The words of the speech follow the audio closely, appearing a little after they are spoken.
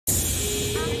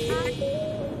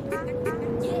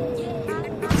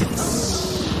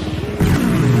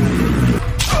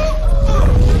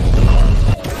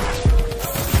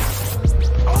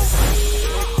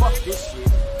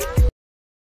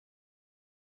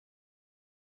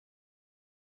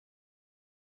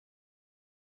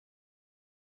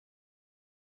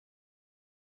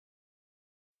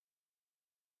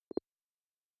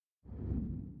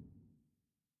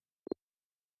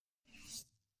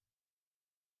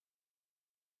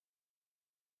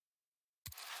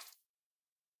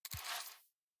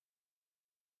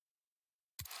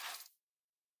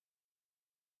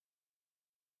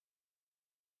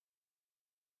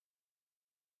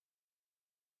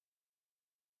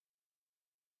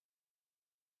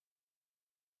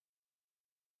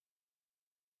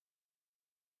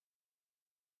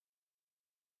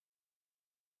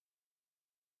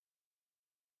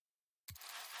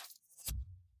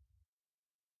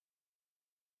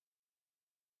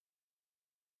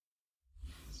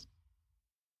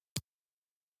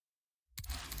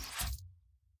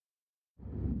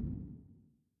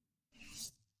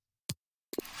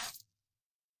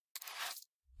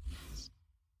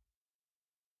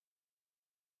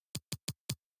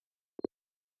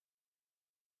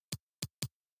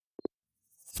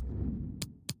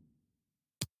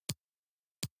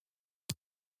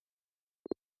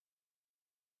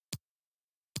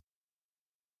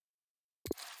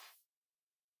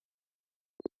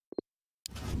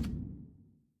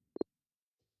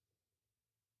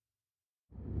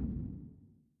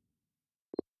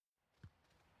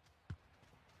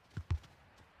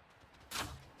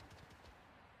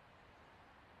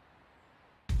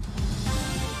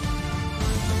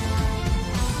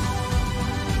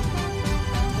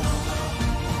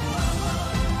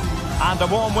And a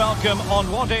warm welcome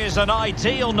on what is an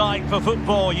ideal night for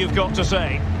football, you've got to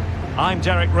say. I'm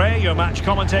Derek Ray, your match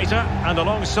commentator, and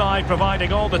alongside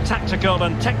providing all the tactical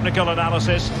and technical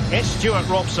analysis, it's Stuart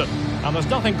Robson. And there's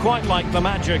nothing quite like the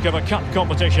magic of a cup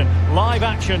competition. Live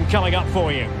action coming up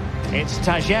for you. It's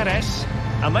Tajeres,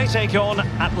 and they take on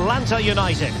Atlanta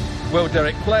United. Well,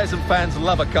 Derek, players and fans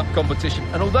love a cup competition,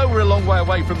 and although we're a long way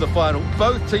away from the final,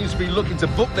 both teams will be looking to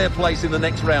book their place in the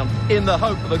next round in the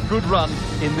hope of a good run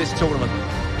in this tournament.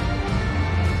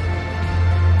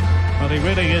 Well, he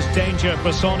really is danger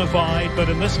personified, but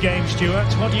in this game, Stuart,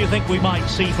 what do you think we might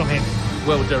see from him?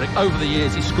 Well, Derek, over the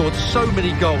years he's scored so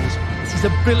many goals. It's his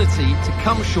ability to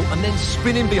come short and then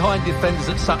spin in behind defenders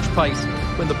at such pace.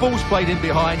 When the ball's played in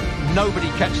behind, nobody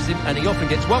catches him, and he often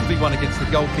gets 1v1 against the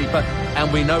goalkeeper,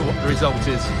 and we know what the result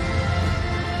is.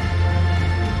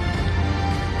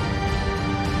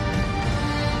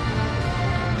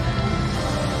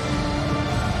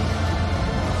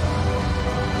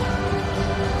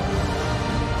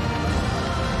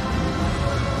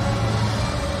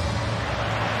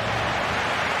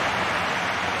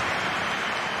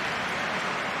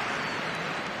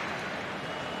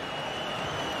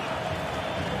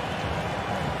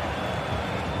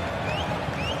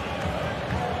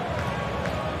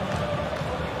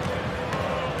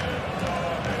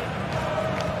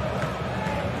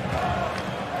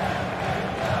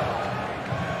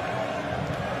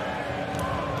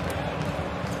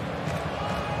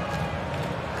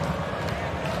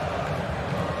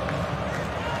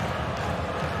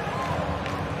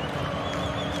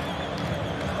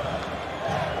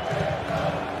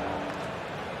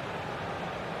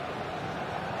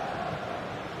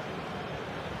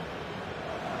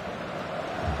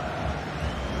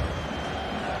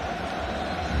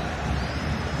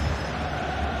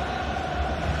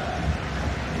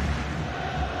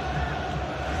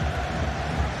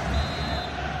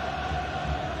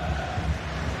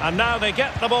 And now they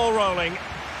get the ball rolling.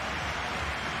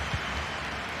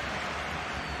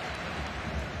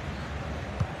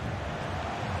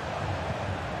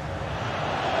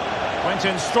 Went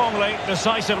in strongly,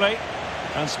 decisively.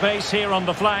 And space here on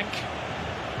the flank.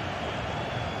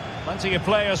 Plenty of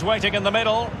players waiting in the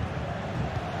middle.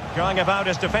 Going about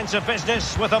his defensive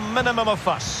business with a minimum of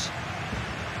fuss.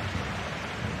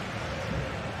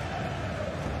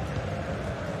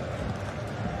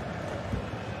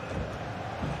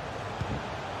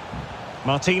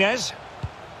 Martinez.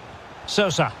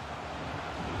 Sosa.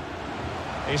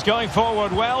 He's going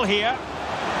forward well here.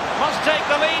 Must take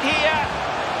the lead here.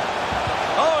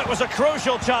 Oh, it was a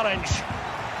crucial challenge.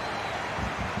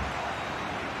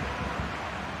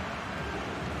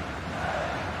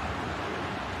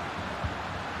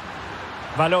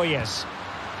 Valoyes.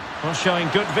 Well, showing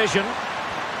good vision.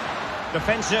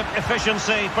 Defensive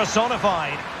efficiency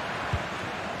personified.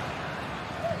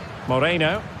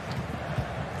 Moreno.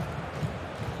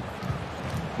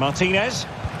 Martinez.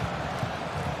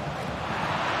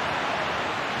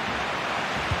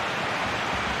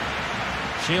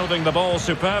 Shielding the ball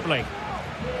superbly.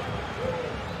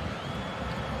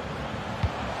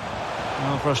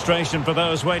 Well, frustration for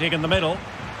those waiting in the middle.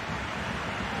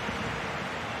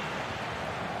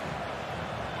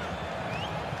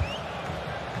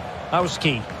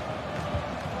 Auski.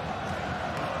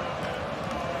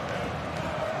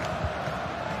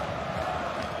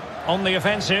 On the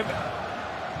offensive.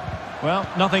 Well,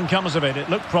 nothing comes of it. It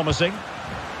looked promising.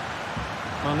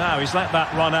 Well, now he's let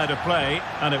that run out of play,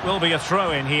 and it will be a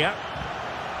throw-in here.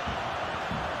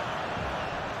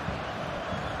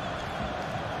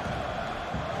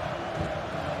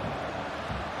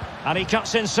 And he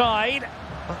cuts inside.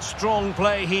 But strong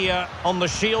play here on the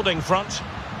shielding front.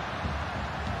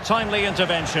 Timely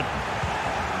intervention.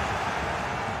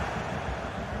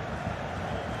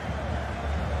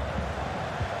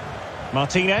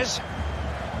 Martinez.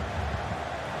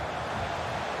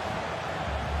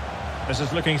 This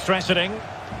is looking threatening.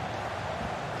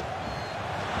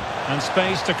 And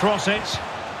space to cross it.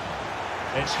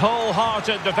 It's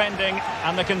wholehearted defending,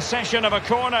 and the concession of a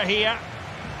corner here.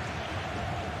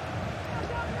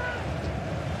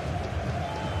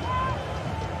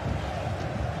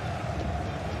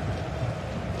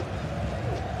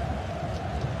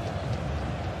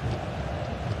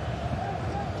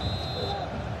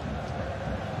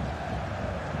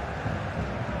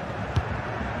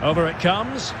 Over it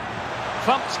comes.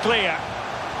 Thumped clear.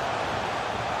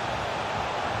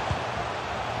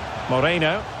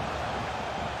 Moreno.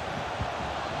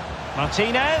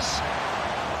 Martinez.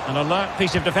 An alert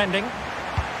piece of defending.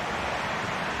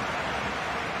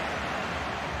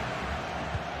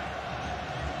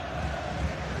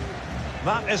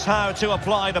 That is how to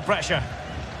apply the pressure.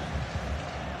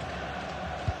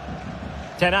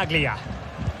 Tenaglia.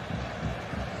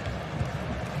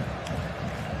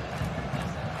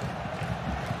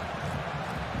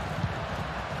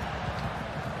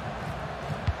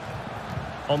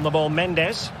 On the ball,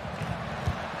 Mendes.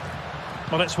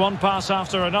 Well, it's one pass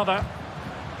after another.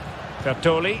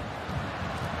 Fertoli.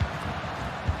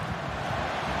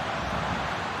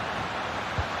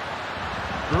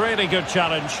 Really good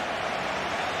challenge.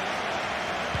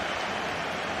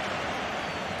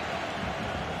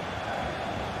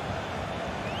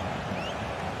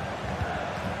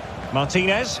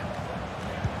 Martinez.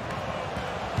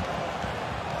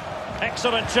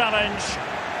 Excellent challenge.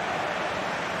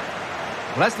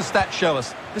 Well, as the stats show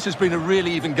us, this has been a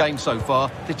really even game so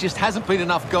far. There just hasn't been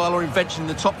enough guile or invention in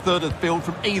the top third of the field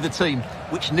from either team,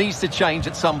 which needs to change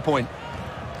at some point.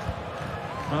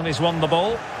 Well, he's won the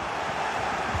ball.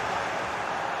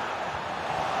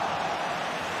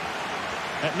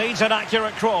 It needs an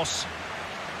accurate cross.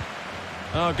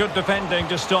 Oh, good defending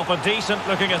to stop a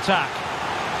decent-looking attack.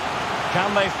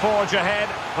 Can they forge ahead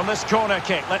from this corner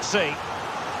kick? Let's see.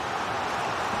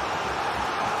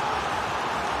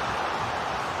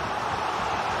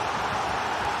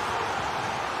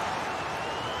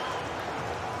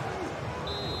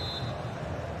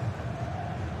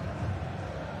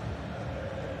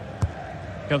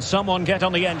 Can someone get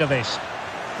on the end of this?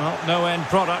 Well, no end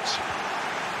product.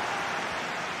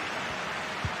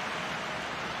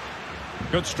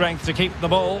 Good strength to keep the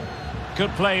ball.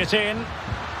 Could play it in.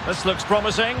 This looks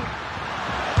promising.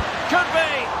 Could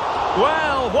be!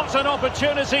 Well, what an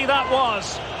opportunity that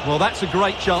was. Well, that's a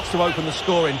great chance to open the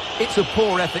scoring. It's a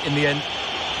poor effort in the end.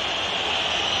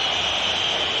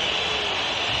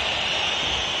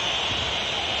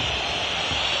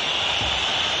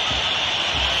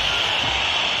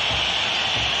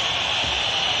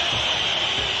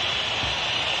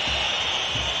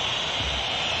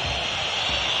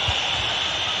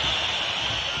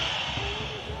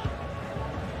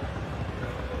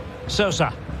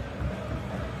 Sosa.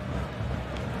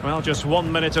 Well, just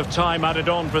 1 minute of time added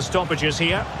on for stoppages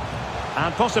here.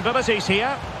 And possibilities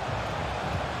here.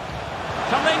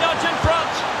 Can they nudge in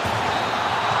front?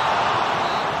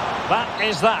 That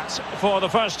is that for the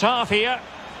first half here.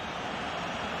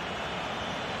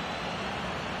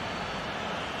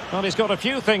 Well, he's got a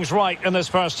few things right in this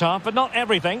first half, but not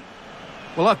everything.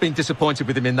 Well, I've been disappointed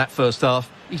with him in that first half.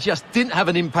 He just didn't have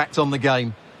an impact on the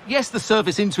game. Yes, the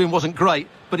service into him wasn't great,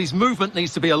 but his movement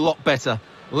needs to be a lot better.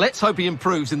 Let's hope he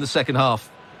improves in the second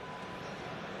half.